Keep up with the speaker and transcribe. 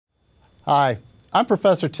Hi, I'm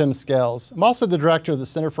Professor Tim Scales. I'm also the director of the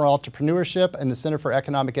Center for Entrepreneurship and the Center for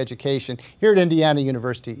Economic Education here at Indiana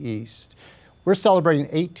University East. We're celebrating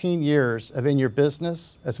 18 years of In Your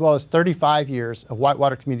Business, as well as 35 years of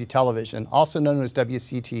Whitewater Community Television, also known as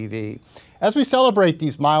WCTV. As we celebrate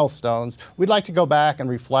these milestones, we'd like to go back and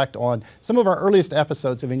reflect on some of our earliest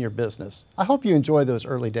episodes of In Your Business. I hope you enjoy those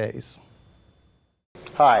early days.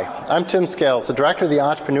 Hi, I'm Tim Scales, the director of the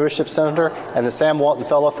Entrepreneurship Center and the Sam Walton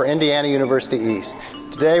Fellow for Indiana University East.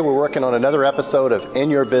 Today we're working on another episode of In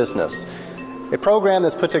Your Business, a program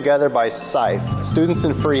that's put together by SIFE, Students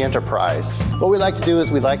in Free Enterprise. What we like to do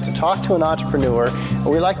is we like to talk to an entrepreneur and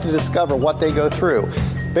we like to discover what they go through.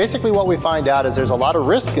 Basically what we find out is there's a lot of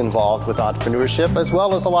risk involved with entrepreneurship as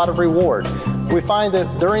well as a lot of reward. We find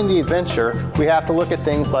that during the adventure we have to look at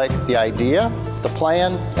things like the idea, the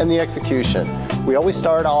plan, and the execution. We always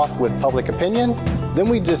start off with public opinion, then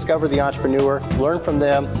we discover the entrepreneur, learn from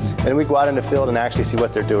them, and we go out in the field and actually see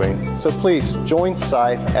what they're doing. So please join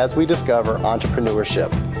SIFE as we discover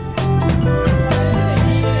entrepreneurship.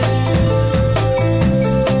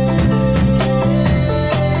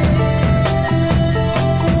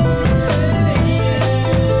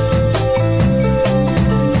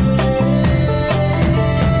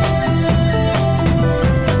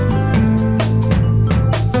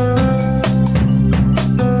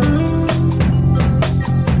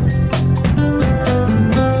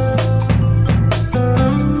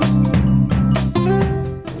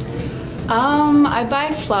 I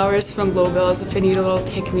buy flowers from Globals if I need a little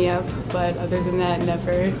pick-me-up, but other than that,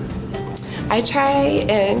 never. I try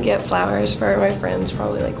and get flowers for my friends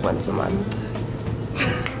probably like once a month.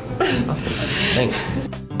 Awesome. Thanks.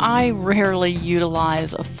 I rarely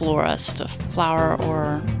utilize a florist, a flower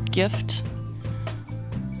or gift.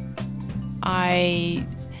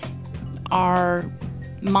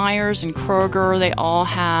 Myers and Kroger, they all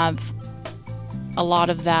have a lot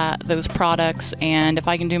of those products, and if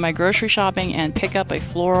I can do my grocery shopping and pick up a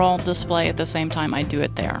floral display at the same time, I do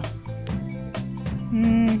it there.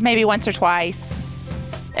 Maybe once or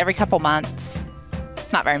twice, every couple months.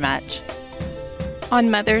 Not very much.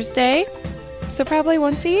 On Mother's Day, so probably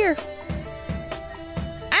once a year.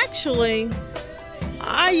 Actually,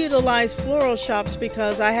 I utilize floral shops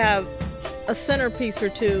because I have a centerpiece or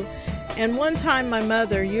two, and one time my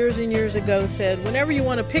mother, years and years ago, said, whenever you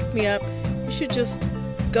want to pick me up, you should just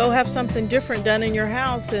go have something different done in your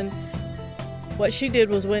house. And what she did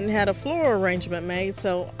was went and had a floral arrangement made.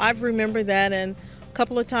 So I've remembered that, and a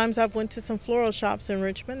couple of times I've went to some floral shops in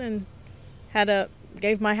Richmond and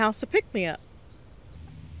gave my house a pick-me-up.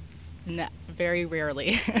 No, very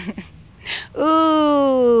rarely.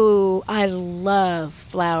 Ooh, I love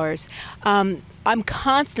flowers.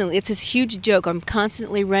 It's this huge joke. I'm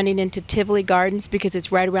constantly running into Tivoli Gardens because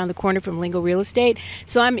it's right around the corner from Lingo Real Estate.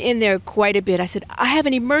 So I'm in there quite a bit. I said, I have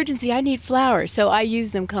an emergency. I need flowers. So I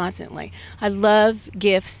use them constantly. I love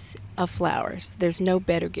gifts of flowers. There's no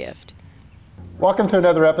better gift. Welcome to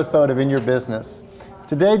another episode of In Your Business.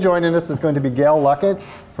 Today joining us is going to be Gail Luckett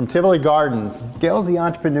from Tivoli Gardens. Gail's the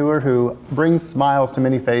entrepreneur who brings smiles to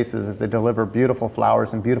many faces as they deliver beautiful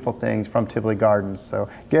flowers and beautiful things from Tivoli Gardens. So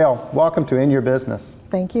Gail, welcome to In Your Business.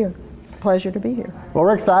 Thank you. It's a pleasure to be here. Well,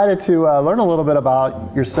 we're excited to learn a little bit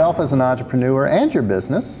about yourself as an entrepreneur and your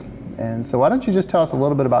business. And so why don't you just tell us a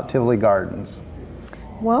little bit about Tivoli Gardens?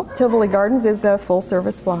 Well, Tivoli Gardens is a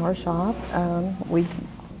full-service flower shop. We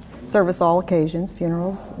service all occasions,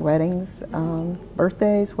 funerals, weddings,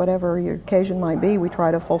 birthdays, whatever your occasion might be. We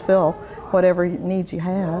try to fulfill whatever needs you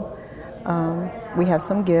have. We have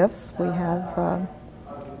some gifts. We have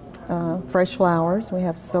fresh flowers. We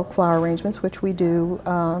have silk flower arrangements, which we do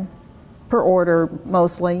per order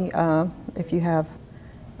mostly. If you have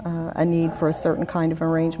a need for a certain kind of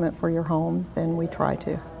arrangement for your home, then we try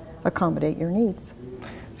to accommodate your needs.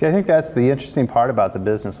 See, I think that's the interesting part about the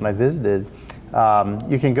business. When I visited,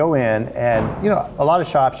 you can go in and, a lot of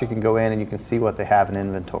shops you can go in and you can see what they have in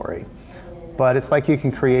inventory. But it's like you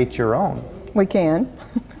can create your own. We can.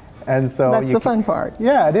 And so that's the fun part.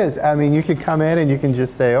 Yeah, it is. I mean, you can come in and you can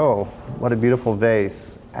just say, oh, what a beautiful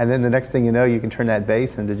vase. And then the next thing you know, you can turn that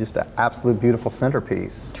vase into just an absolute beautiful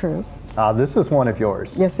centerpiece. True. This is one of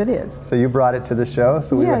yours. Yes, it is. So you brought it to the show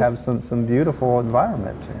so we would have some beautiful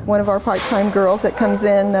environment. One of our part-time girls that comes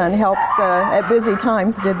in and helps at busy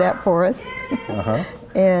times did that for us.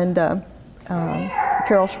 And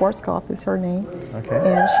Carol Schwarzkopf is her name. Okay.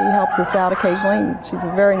 And she helps us out occasionally. She's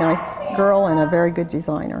a very nice girl and a very good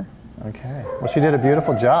designer. Okay. Well, she did a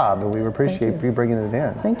beautiful job, and we appreciate you bringing it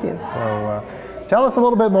in. Thank you. So tell us a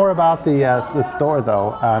little bit more about the store,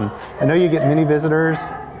 though. I know you get many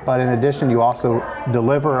visitors But in addition, you also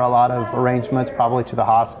deliver a lot of arrangements, probably to the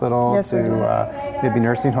hospital, Yes, we do. Maybe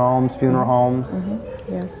nursing homes, funeral homes.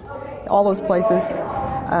 Yes, all those places.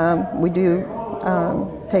 We do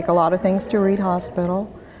take a lot of things to Reed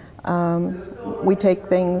Hospital. We take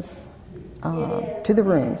things to the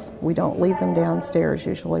rooms. We don't leave them downstairs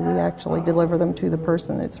usually. We actually deliver them to the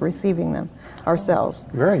person that's receiving them ourselves.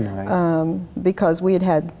 Very nice. Because we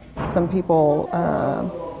had some people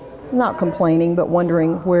not complaining, but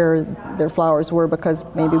wondering where their flowers were, because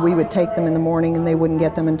maybe we would take them in the morning and they wouldn't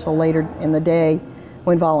get them until later in the day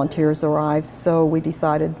when volunteers arrived. So we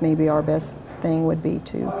decided maybe our best thing would be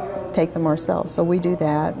to take them ourselves. So we do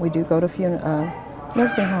that. We do go to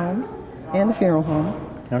nursing homes and the funeral homes.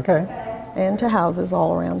 Okay. And to houses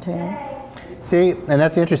all around town. See, and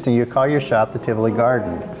that's interesting. You call your shop the Tivoli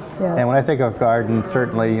Garden. Yes. And when I think of garden,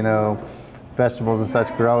 certainly, you know, vegetables and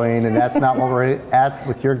such growing, and that's not what we're at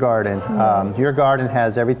with your garden. Your garden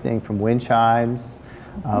has everything from wind chimes,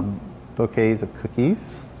 bouquets of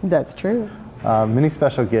cookies. That's true. Many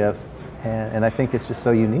special gifts, and I think it's just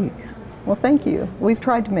so unique. Well, thank you. We've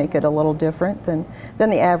tried to make it a little different than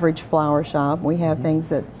the average flower shop. We have things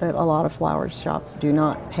that a lot of flower shops do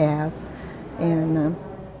not have, and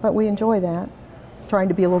but we enjoy that, trying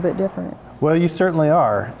to be a little bit different. Well, you certainly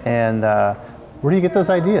are. And where do you get those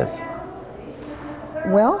ideas?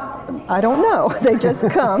 Well, I don't know. They just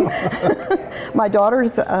come. My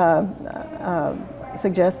daughter's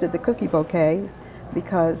suggested the cookie bouquets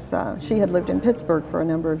because she had lived in Pittsburgh for a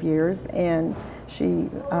number of years, and she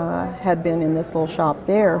had been in this little shop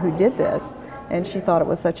there who did this, and she thought it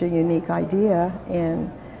was such a unique idea.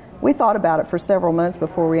 And we thought about it for several months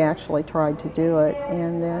before we actually tried to do it,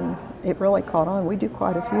 and then it really caught on. We do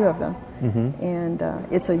quite a few of them. And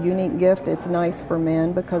it's a unique gift. It's nice for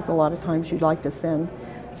men because a lot of times you'd like to send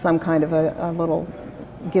some kind of a little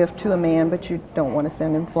gift to a man, but you don't want to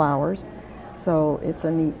send him flowers. So it's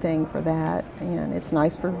a neat thing for that, and it's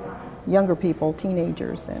nice for younger people,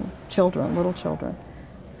 teenagers and children, little children.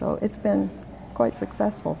 So it's been quite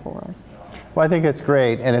successful for us. Well, I think it's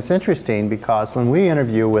great, and it's interesting because when we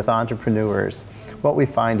interview with entrepreneurs, what we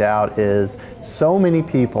find out is so many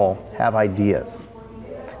people have ideas.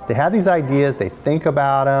 They have these ideas, they think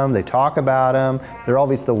about them, they talk about them, they're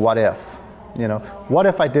always the what if. You know, what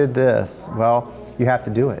if I did this? Well, you have to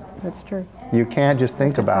do it. That's true. You can't just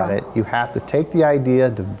think about it. You have to take the idea,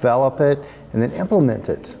 develop it, and then implement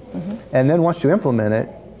it. And then once you implement it,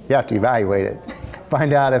 you have to evaluate it.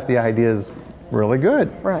 Find out if the idea is really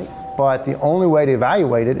good. Right. But the only way to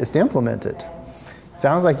evaluate it is to implement it.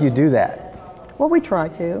 Sounds like you do that. Well, we try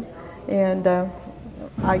to, and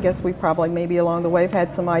I guess we probably maybe along the way have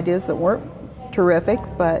had some ideas that weren't terrific,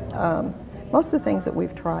 but most of the things that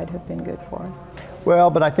we've tried have been good for us. Well,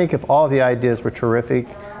 but I think if all the ideas were terrific,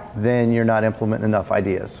 then you're not implementing enough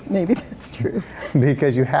ideas. Maybe that's true.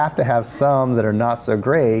 Because you have to have some that are not so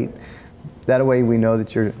great. That way we know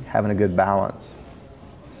that you're having a good balance.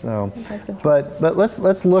 So, That's interesting. but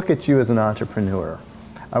let's look at you as an entrepreneur.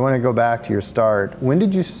 I want to go back to your start. When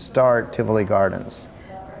did you start Tivoli Gardens?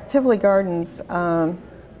 Tivoli Gardens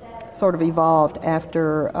sort of evolved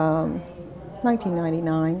after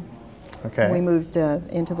 1999. Okay. We moved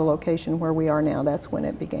into the location where we are now. That's when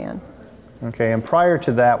it began. Okay, and prior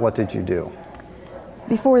to that, what did you do?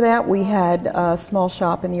 Before that, we had a small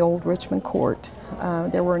shop in the old Richmond Court.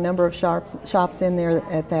 There were a number of shops in there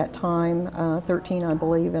at that time, 13 I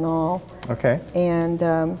believe in all. Okay.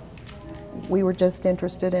 And we were just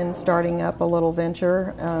interested in starting up a little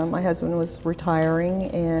venture. My husband was retiring,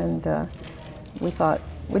 and we thought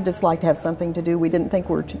we'd just like to have something to do. We didn't think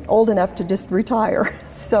we were old enough to just retire.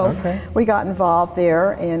 So we got involved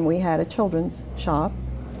there, and we had a children's shop.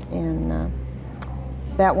 And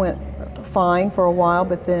that went fine for a while,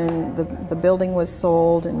 but then the building was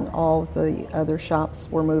sold and all of the other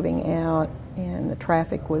shops were moving out and the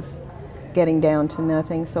traffic was getting down to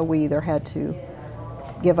nothing, so we either had to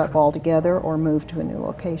give up altogether or move to a new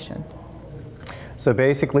location. So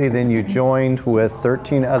basically then you joined with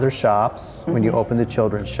 13 other shops when you opened the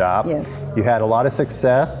children's shop. Yes. You had a lot of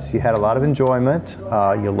success, you had a lot of enjoyment,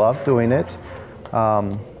 you loved doing it.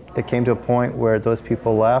 It came to a point where those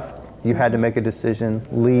people left. You had to make a decision,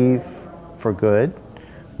 leave for good,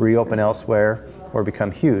 reopen elsewhere, or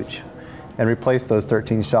become huge, and replace those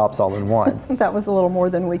 13 shops all in one. That was a little more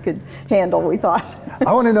than we could handle, we thought.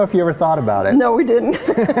 I want to know if you ever thought about it. No, we didn't.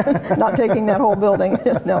 Not taking that whole building.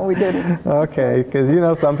 No, we didn't. Okay, because you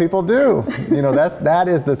know some people do. You know that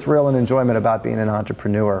is the thrill and enjoyment about being an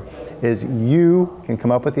entrepreneur, is you can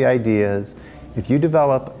come up with the ideas. If you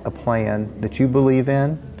develop a plan that you believe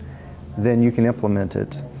in, then you can implement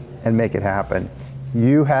it and make it happen.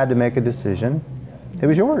 You had to make a decision, It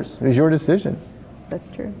was yours. It was your decision. That's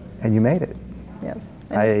true. And you made it. Yes,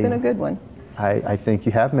 and it's been a good one. I think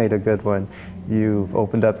you have made a good one. You've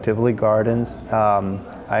opened up Tivoli Gardens.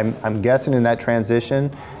 I'm guessing in that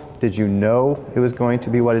transition, did you know it was going to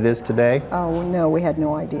be what it is today? Oh, no, we had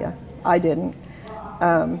no idea. I didn't.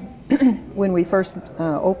 When we first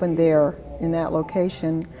opened there in that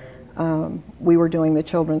location, we were doing the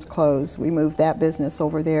children's clothes. We moved that business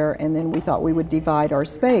over there, and then we thought we would divide our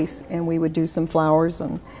space, and we would do some flowers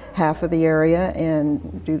on half of the area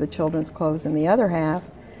and do the children's clothes in the other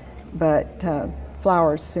half. But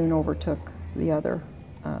flowers soon overtook the other.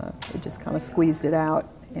 It just kind of squeezed it out,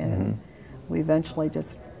 and we eventually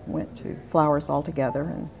just went to flowers altogether.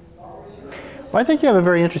 And well, I think you have a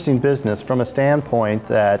very interesting business from a standpoint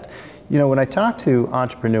that, you know, when I talk to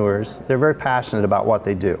entrepreneurs, they're very passionate about what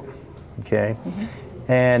they do, okay?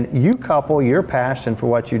 And you couple your passion for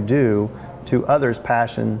what you do to others'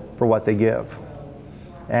 passion for what they give.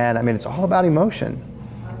 And I mean, it's all about emotion.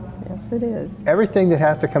 yes, it is. Everything that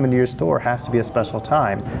has to come into your store has to be a special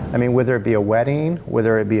time. I mean, whether it be a wedding,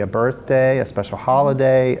 whether it be a birthday, a special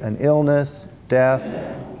holiday, an illness, death,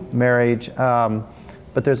 marriage,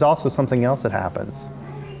 but there's also something else that happens,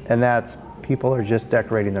 and that's people are just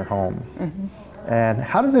decorating their home. And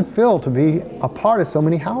how does it feel to be a part of so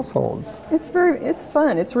many households? It's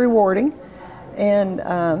fun, it's rewarding, and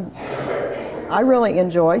I really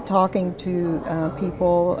enjoy talking to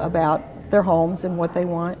people about their homes and what they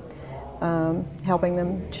want, helping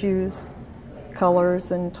them choose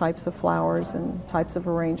colors and types of flowers and types of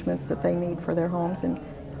arrangements that they need for their homes, and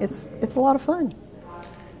it's a lot of fun.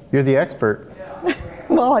 You're the expert.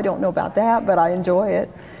 Well, I don't know about that, but I enjoy it.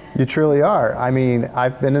 You truly are. I mean,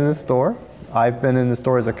 I've been in the store. I've been in the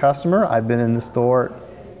store as a customer. I've been in the store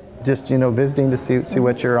just, you know, visiting to see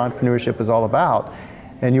what your entrepreneurship is all about.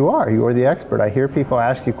 And you are the expert. I hear people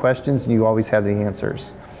ask you questions and you always have the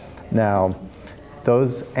answers. Now,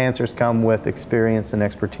 those answers come with experience and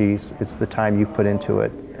expertise. It's the time you've put into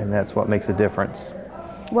it, and that's what makes a difference.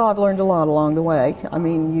 Well, I've learned a lot along the way. I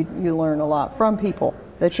mean, you learn a lot from people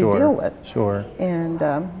that you deal with. Sure. And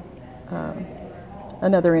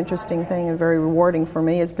another interesting thing and very rewarding for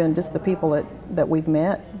me has been just the people that we've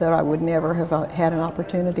met that I would never have had an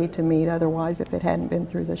opportunity to meet otherwise if it hadn't been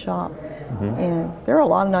through the shop. And there are a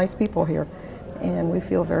lot of nice people here, and we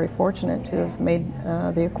feel very fortunate to have made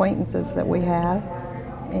the acquaintances that we have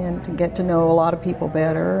and to get to know a lot of people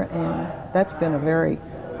better, and that's been a very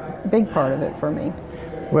big part of it for me.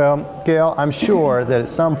 Well, Gail, I'm sure that at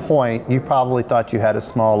some point you probably thought you had a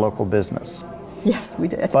small local business. Yes, we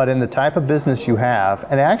did. But in the type of business you have,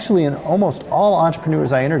 and actually in almost all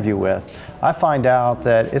entrepreneurs I interview with, I find out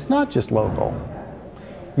that it's not just local.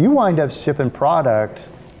 You wind up shipping product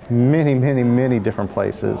many, many, many different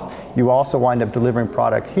places. You also wind up delivering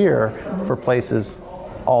product here for places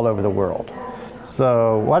all over the world.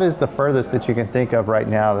 So what is the furthest that you can think of right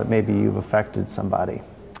now that maybe you've affected somebody?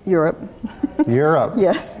 Europe. Europe?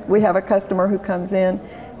 Yes, we have a customer who comes in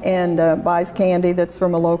and buys candy that's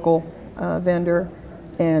from a local vendor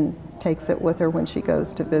and takes it with her when she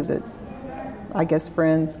goes to visit, I guess,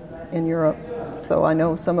 friends in Europe. So I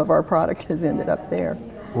know some of our product has ended up there.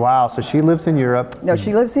 Wow, so she lives in Europe? No,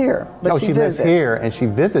 she lives here, but she lives visits. here and she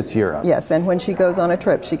visits Europe. Yes, and when she goes on a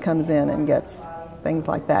trip, she comes in and gets things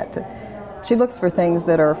like that. She looks for things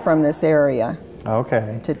that are from this area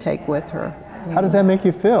to take with her. How does that make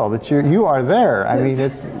you feel that you are there? I mean,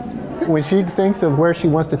 it's when she thinks of where she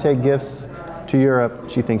wants to take gifts to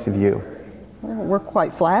Europe, she thinks of you. Well, we're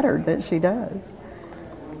quite flattered that she does.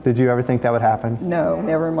 Did you ever think that would happen? No,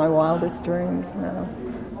 never in my wildest dreams, no.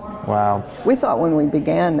 Wow. We thought when we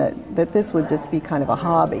began that this would just be kind of a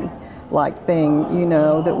hobby-like thing, you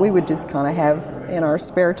know, that we would just kind of have in our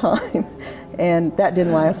spare time, and that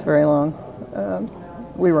didn't last very long.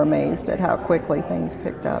 We were amazed at how quickly things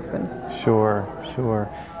picked up. And Sure.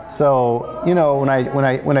 So, you know,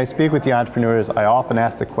 when I speak with the entrepreneurs, I often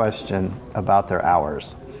ask the question about their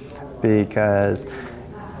hours, because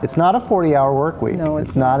it's not a 40-hour work week. No,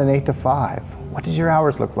 it's not an 8 to 5. What does your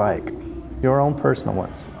hours look like? Your own personal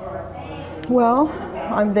ones. Well,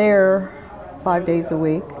 I'm there 5 days a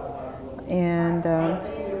week, and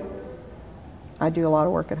I do a lot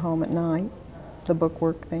of work at home at night, the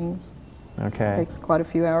bookwork things. Okay. It takes quite a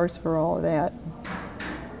few hours for all of that.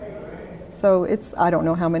 So I don't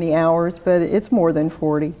know how many hours, but it's more than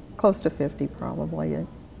 40, close to 50 probably.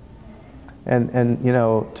 And you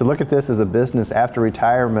know, to look at this as a business after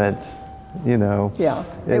retirement, you know. Yeah,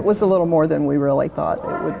 it was a little more than we really thought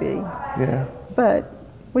it would be. Yeah. But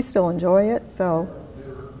we still enjoy it, so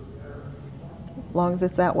as long as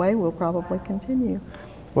it's that way, we'll probably continue.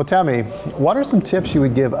 Well, tell me, what are some tips you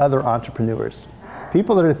would give other entrepreneurs?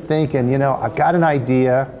 People that are thinking, you know, I've got an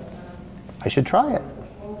idea, I should try it.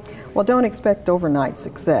 Well, don't expect overnight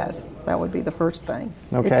success. That would be the first thing.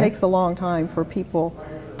 Okay. It takes a long time for people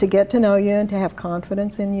to get to know you and to have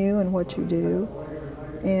confidence in you and what you do.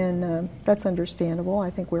 And that's understandable. I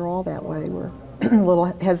think we're all that way. We're a little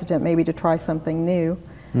hesitant maybe to try something new.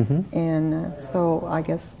 And so I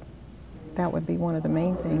guess that would be one of the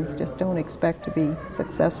main things. Just don't expect to be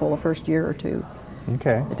successful the first year or two.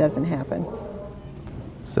 Okay. It doesn't happen.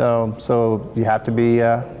 So you have to be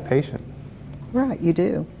patient. Right, you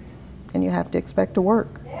do. And you have to expect to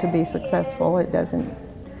work to be successful. It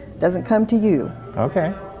doesn't come to you.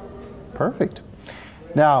 Okay, perfect.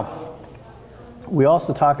 Now, we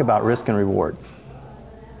also talk about risk and reward.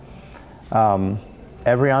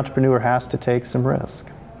 Every entrepreneur has to take some risk,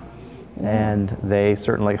 and they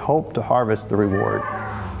certainly hope to harvest the reward.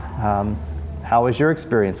 How was your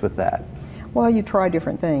experience with that? Well, you try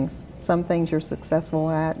different things. Some things you're successful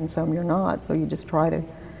at and some you're not, so you just try to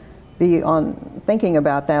be thinking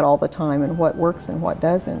about that all the time and what works and what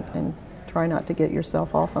doesn't, and try not to get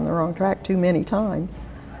yourself off on the wrong track too many times.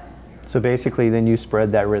 So basically then you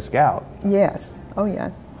spread that risk out. Yes. Oh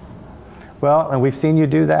yes. Well, and we've seen you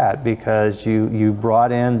do that because you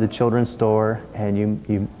brought in the children's store and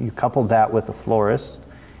you coupled that with the florist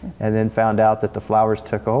and then found out that the flowers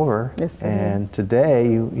took over. Yes, they and did.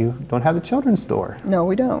 Today you don't have the children's store. No,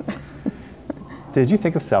 we don't. Did you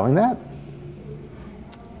think of selling that?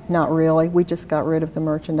 Not really. We just got rid of the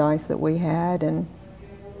merchandise that we had, and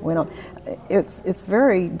we don't. It's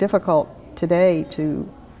very difficult today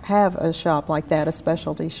to have a shop like that, a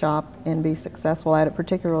specialty shop, and be successful at it,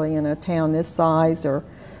 particularly in a town this size or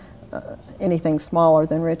anything smaller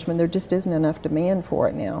than Richmond. There just isn't enough demand for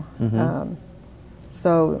it now.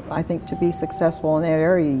 So I think to be successful in that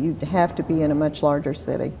area, you'd have to be in a much larger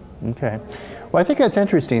city. Okay. Well, I think that's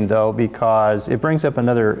interesting, though, because it brings up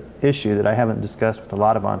another issue that I haven't discussed with a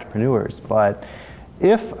lot of entrepreneurs. But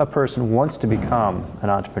if a person wants to become an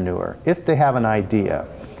entrepreneur, if they have an idea,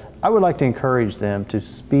 I would like to encourage them to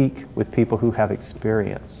speak with people who have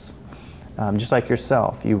experience. Just like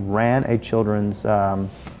yourself, you ran a children's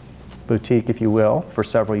boutique, if you will, for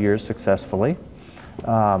several years successfully,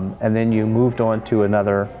 and then you moved on to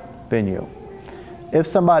another venue. If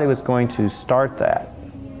somebody was going to start that,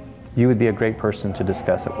 you would be a great person to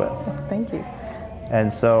discuss it with. Thank you.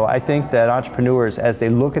 And so I think that entrepreneurs, as they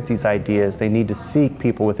look at these ideas, they need to seek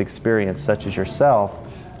people with experience, such as yourself,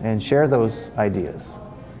 and share those ideas.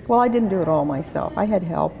 Well, I didn't do it all myself. I had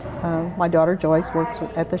help. My daughter Joyce works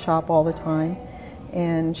at the shop all the time,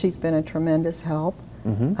 and she's been a tremendous help.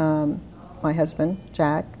 My husband,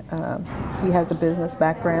 Jack, he has a business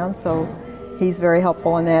background, so he's very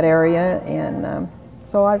helpful in that area, and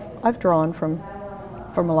so I've drawn from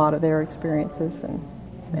a lot of their experiences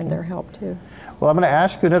and their help too. Well, I'm going to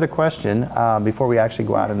ask you another question before we actually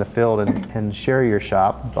go out in the field and share your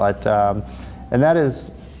shop, but and that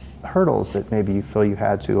is hurdles that maybe you feel you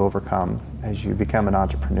had to overcome as you become an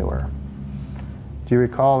entrepreneur. Do you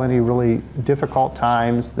recall any really difficult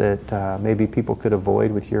times that maybe people could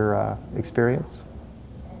avoid with your experience?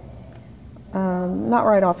 Not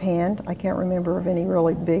right offhand. I can't remember of any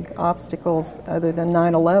really big obstacles other than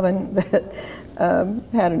 9/11 that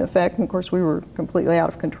had an effect. And of course, we were completely out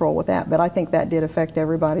of control with that. But I think that did affect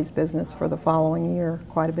everybody's business for the following year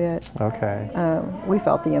quite a bit. Okay. We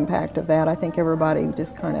felt the impact of that. I think everybody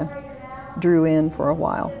just kind of drew in for a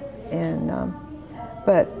while. And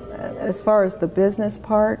but as far as the business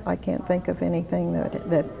part, I can't think of anything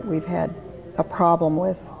that we've had a problem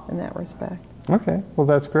with in that respect. Okay, well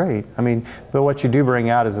that's great. I mean, but what you do bring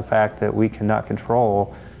out is the fact that we cannot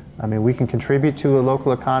control. I mean, we can contribute to a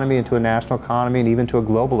local economy and to a national economy and even to a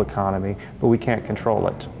global economy, but we can't control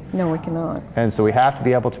it. No, we cannot. And so we have to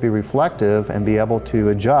be able to be reflective and be able to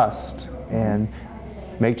adjust and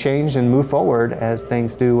make change and move forward as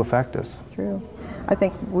things do affect us. True. I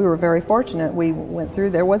think we were very fortunate. We went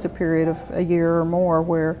through, there was a period of a year or more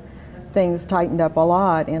where things tightened up a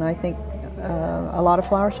lot, and I think a lot of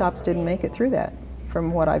flower shops didn't make it through that.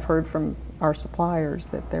 From what I've heard from our suppliers,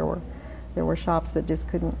 that there were shops that just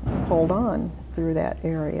couldn't hold on through that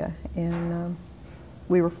area, and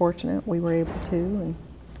we were fortunate. We were able to, and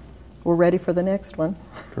we're ready for the next one,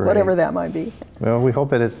 whatever that might be. Well, we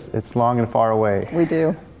hope it's long and far away. We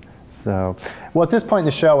do. So, well, at this point in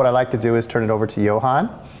the show, what I like to do is turn it over to Johan,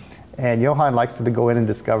 and Johan likes to go in and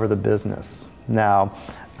discover the business. Now,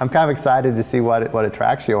 I'm kind of excited to see what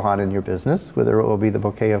attracts Johan in your business, whether it will be the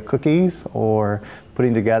bouquet of cookies or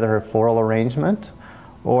putting together a floral arrangement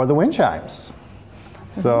or the wind chimes.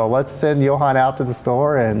 So let's send Johan out to the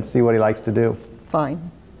store and see what he likes to do. Fine.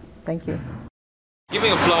 Thank you.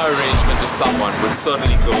 Giving a flower arrangement to someone would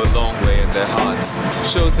certainly go a long way in their hearts.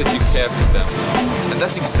 Shows that you care for them. And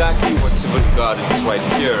that's exactly what Tivoli Gardens right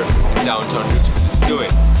here in downtown Richmond is doing.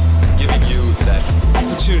 Giving you that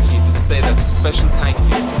opportunity to say that special thank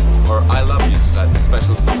you or I love you to that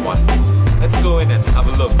special someone. Let's go in and have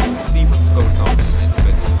a look and see what goes on behind the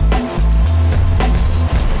business.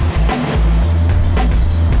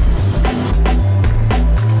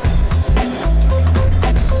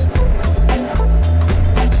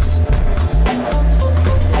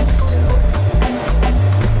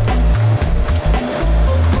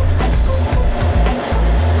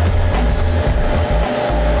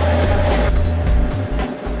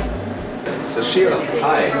 Sheila,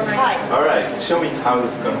 hi. Hi. All right, show me how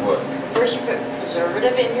this is going to work. First, you put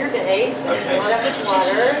preservative in your vase and fill it up with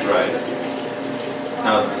water. Right.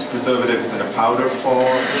 Now, this preservative is in a powder form?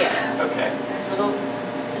 Yes. Okay.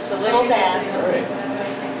 Just a little dab. All right.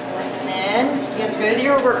 And then you have to go to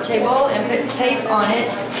your work table and put tape on it.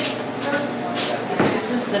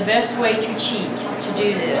 This is the best way to cheat, to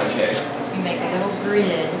do this. Okay. You make a little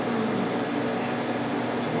grid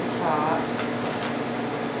to the top.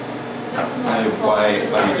 Why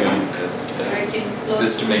are you doing this?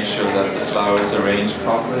 This to make sure that the flowers are arranged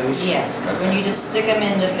properly? Yes, because when you just stick them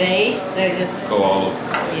in the vase, they just go all over the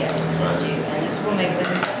place. Yes, right. do. And this will make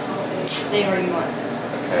them stay where you want them.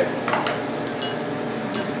 Okay.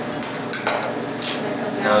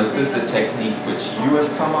 Now, is this a technique which you have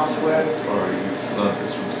come up with, or you've learned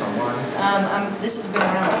this from someone? This has been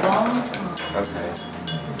around a long time. Okay.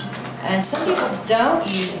 And some people don't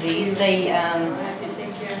use these. They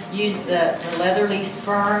use the leather leaf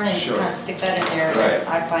fern and just kind of stick that in there. Right.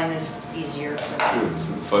 I find this easier. Ooh, this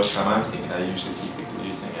is the first time I'm seeing it. I usually see people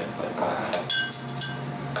using it like that.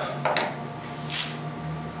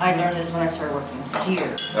 I learned this when I started working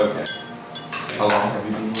here. Okay. How long have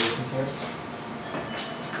you been working here?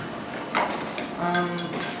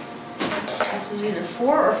 This is either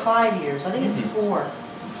 4 or 5 years. I think it's 4.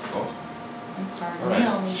 Cool. I'm All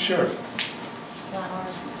right. Sure.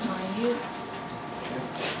 Flowers behind you.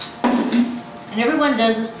 And everyone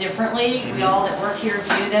does this differently. We all that work here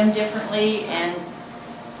do them differently and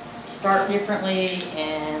start differently.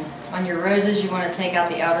 And on your roses, you want to take out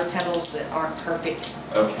the outer petals that aren't perfect.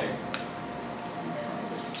 Okay. And kind of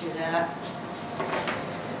just do that.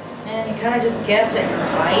 And you kind of just guess at your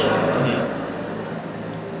height.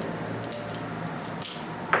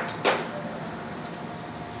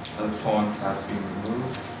 And the thorns have been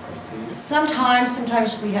removed? Sometimes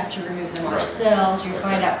we have to remove them ourselves. You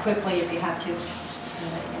find out quickly if you have to, you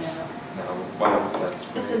know. Now, why was that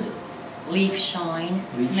sprayed? This is leaf shine,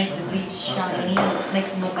 to make the leaves shiny. It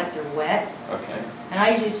makes them look like they're wet. Okay. And I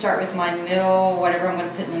usually start with my middle, whatever I'm going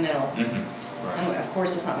to put in the middle. Right. And of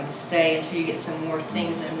course it's not going to stay until you get some more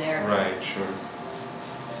things in there. Right, sure.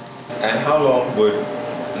 And how long would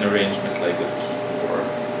an arrangement like this keep for?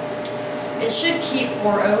 It should keep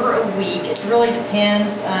for over a week. It really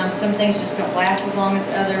depends. Some things just don't last as long as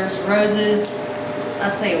others. Roses,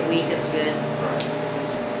 I'd say a week is good. Right.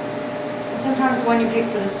 And sometimes the one you pick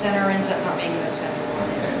for the center ends up not being the center one.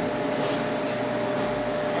 Okay.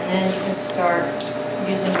 And then you can start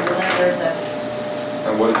using your leather to...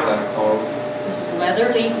 And what is that called? This is leather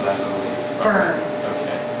leaf fern.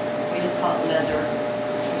 Okay. We just call it leather,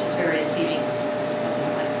 which is very deceiving. This is nothing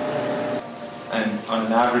like leather. And on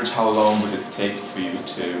an average, how long would it take for you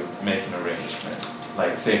to make an arrangement?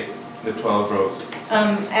 Like, say, the 12 roses.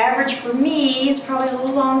 Average for me is probably a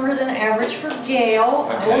little longer than average for Gail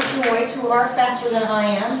or Joyce, who are faster than I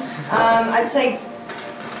am. I'd say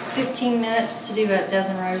 15 minutes to do a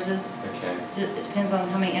dozen roses. Okay. It depends on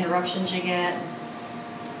how many interruptions you get,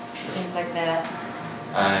 things like that.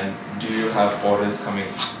 And do you have orders coming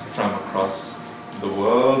from across the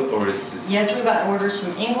world, or is it? Yes, we've got orders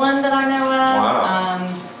from England that I know of. Wow.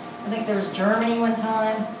 I think there was Germany one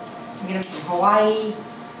time. We get them from Hawaii,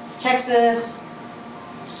 Texas.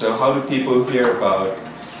 So how do people hear about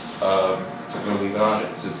Tivoli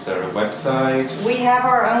Gardens? Is there a website? We have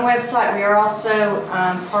our own website. We are also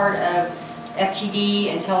part of FTD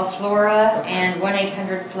and Teleflora and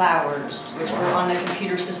 1-800-Flowers, which we're on the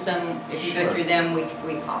computer system. If you go through them, we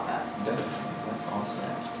pop up. That's awesome.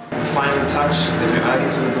 The final touch that you're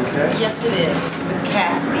adding to the bouquet? Yes, it is. It's the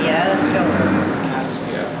Caspia filler.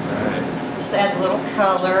 Caspia, right. Just adds a little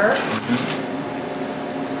color.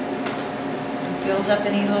 And fills up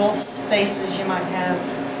any little spaces you might have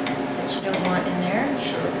that you don't want in there.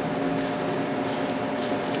 Sure.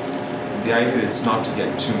 The idea is not to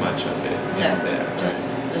get too much of it in there. Right?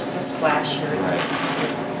 Just a splash here. Right.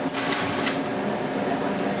 Let's see, that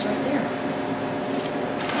one goes right there.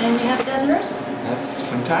 and you have a dozen roses. That's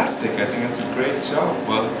fantastic. I think that's a great job.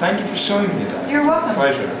 Well, thank you for showing me that. You're welcome. It's a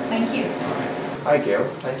pleasure. Thank you. Hi, Gail.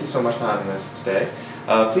 Thank you so much for having us today.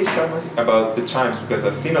 Please tell me about the chimes, because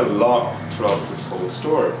I've seen a lot throughout this whole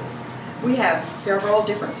store. We have several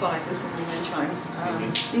different sizes in the wind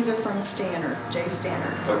chimes. These are from Stannard, J.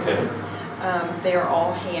 Stannard. Okay. They are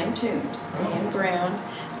all hand-tuned, hand-ground,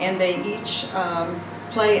 and they each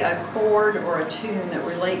play a chord or a tune that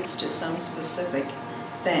relates to some specific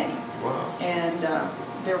thing. Wow. And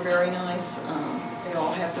they're very nice. They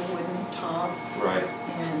all have the wooden top. Right.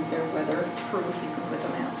 And they're weatherproof. You can put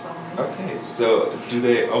them outside. Okay, so do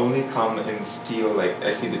they only come in steel? Like,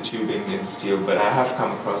 I see the tubing in steel, but I have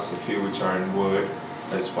come across a few which are in wood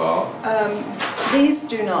as well. These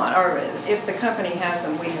do not, or if the company has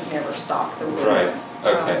them, we have never stocked the wood ones.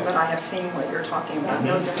 Okay. But I have seen what you're talking about.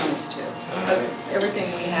 Those are nice too. But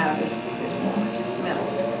everything we have is wood, metal.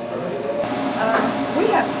 We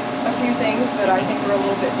have a few things that I think are a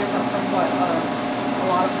little bit different from what a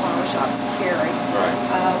lot of flower shops carry. Right.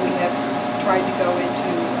 We have tried to go into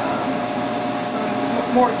some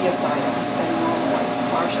more gift items than normally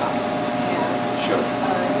flower shops have. Sure.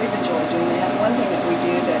 We've enjoyed doing that. One thing that we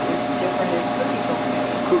do that is different is cookie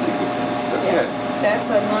bouquets. Cookie bouquets, okay. Yes, that's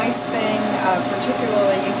a nice thing,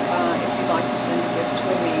 particularly if you'd like to send a gift to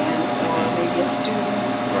a man or maybe a student.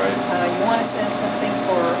 Right. You want to send something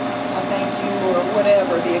for a thank you or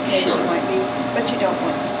whatever the occasion might be, but you don't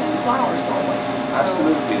want to send flowers always. So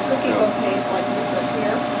absolutely. Cookie bouquets like this up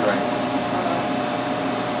here. Right.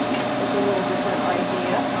 It's a little different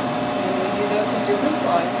idea, and we do those in different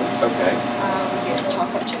sizes. Okay. We get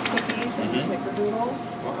chocolate chip cookies and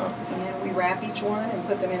snickerdoodles. Wow. And we wrap each one and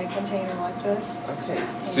put them in a container like this. Okay.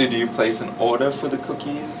 So do you place an order for the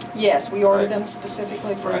cookies? Yes, we order them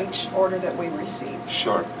specifically for each order that we receive.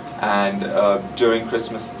 Sure. And during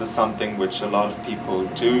Christmas, is this something which a lot of people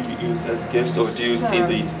do use as gifts, or do you see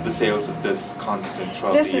the sales of this constant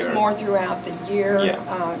throughout the year? This is more throughout the year.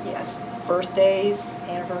 Yeah. Yes, birthdays,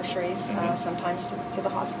 anniversaries, sometimes to the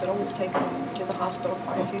hospital. We've taken them to the hospital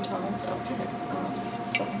quite a few times. Okay.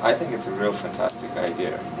 So. I think it's a real fantastic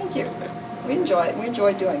idea. Thank you. We enjoy it. We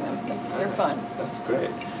enjoy doing them. They're fun. That's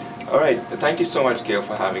great. All right. Thank you so much, Gail,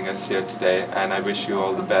 for having us here today, and I wish you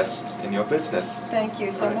all the best in your business. Thank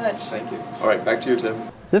you so much. Thank you. All right, back to you, Tim.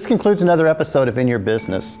 This concludes another episode of In Your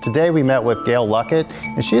Business. Today we met with Gail Luckett,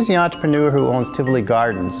 and she is the entrepreneur who owns Tivoli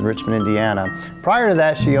Gardens in Richmond, Indiana. Prior to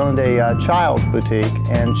that, she owned a child's boutique,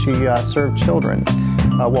 and she served children,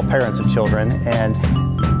 well, parents of children. And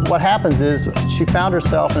what happens is she found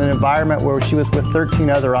herself in an environment where she was with 13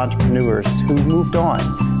 other entrepreneurs who moved on.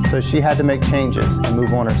 So she had to make changes and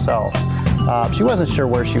move on herself. She wasn't sure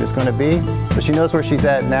where she was going to be, but she knows where she's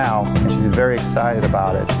at now, and she's very excited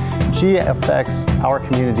about it. She affects our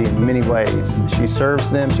community in many ways. She serves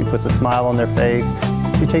them, she puts a smile on their face,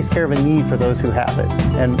 she takes care of a need for those who have it.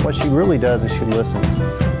 And what she really does is she listens.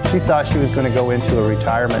 She thought she was going to go into a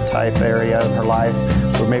retirement type area of her life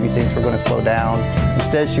where maybe things were going to slow down.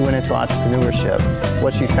 Instead, she went into entrepreneurship.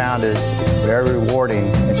 What she's found is very rewarding,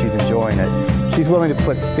 and she's enjoying it. She's willing to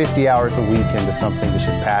put 50 hours a week into something that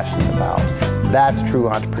she's passionate about. That's true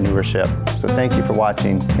entrepreneurship. So thank you for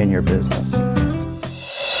watching In Your Business.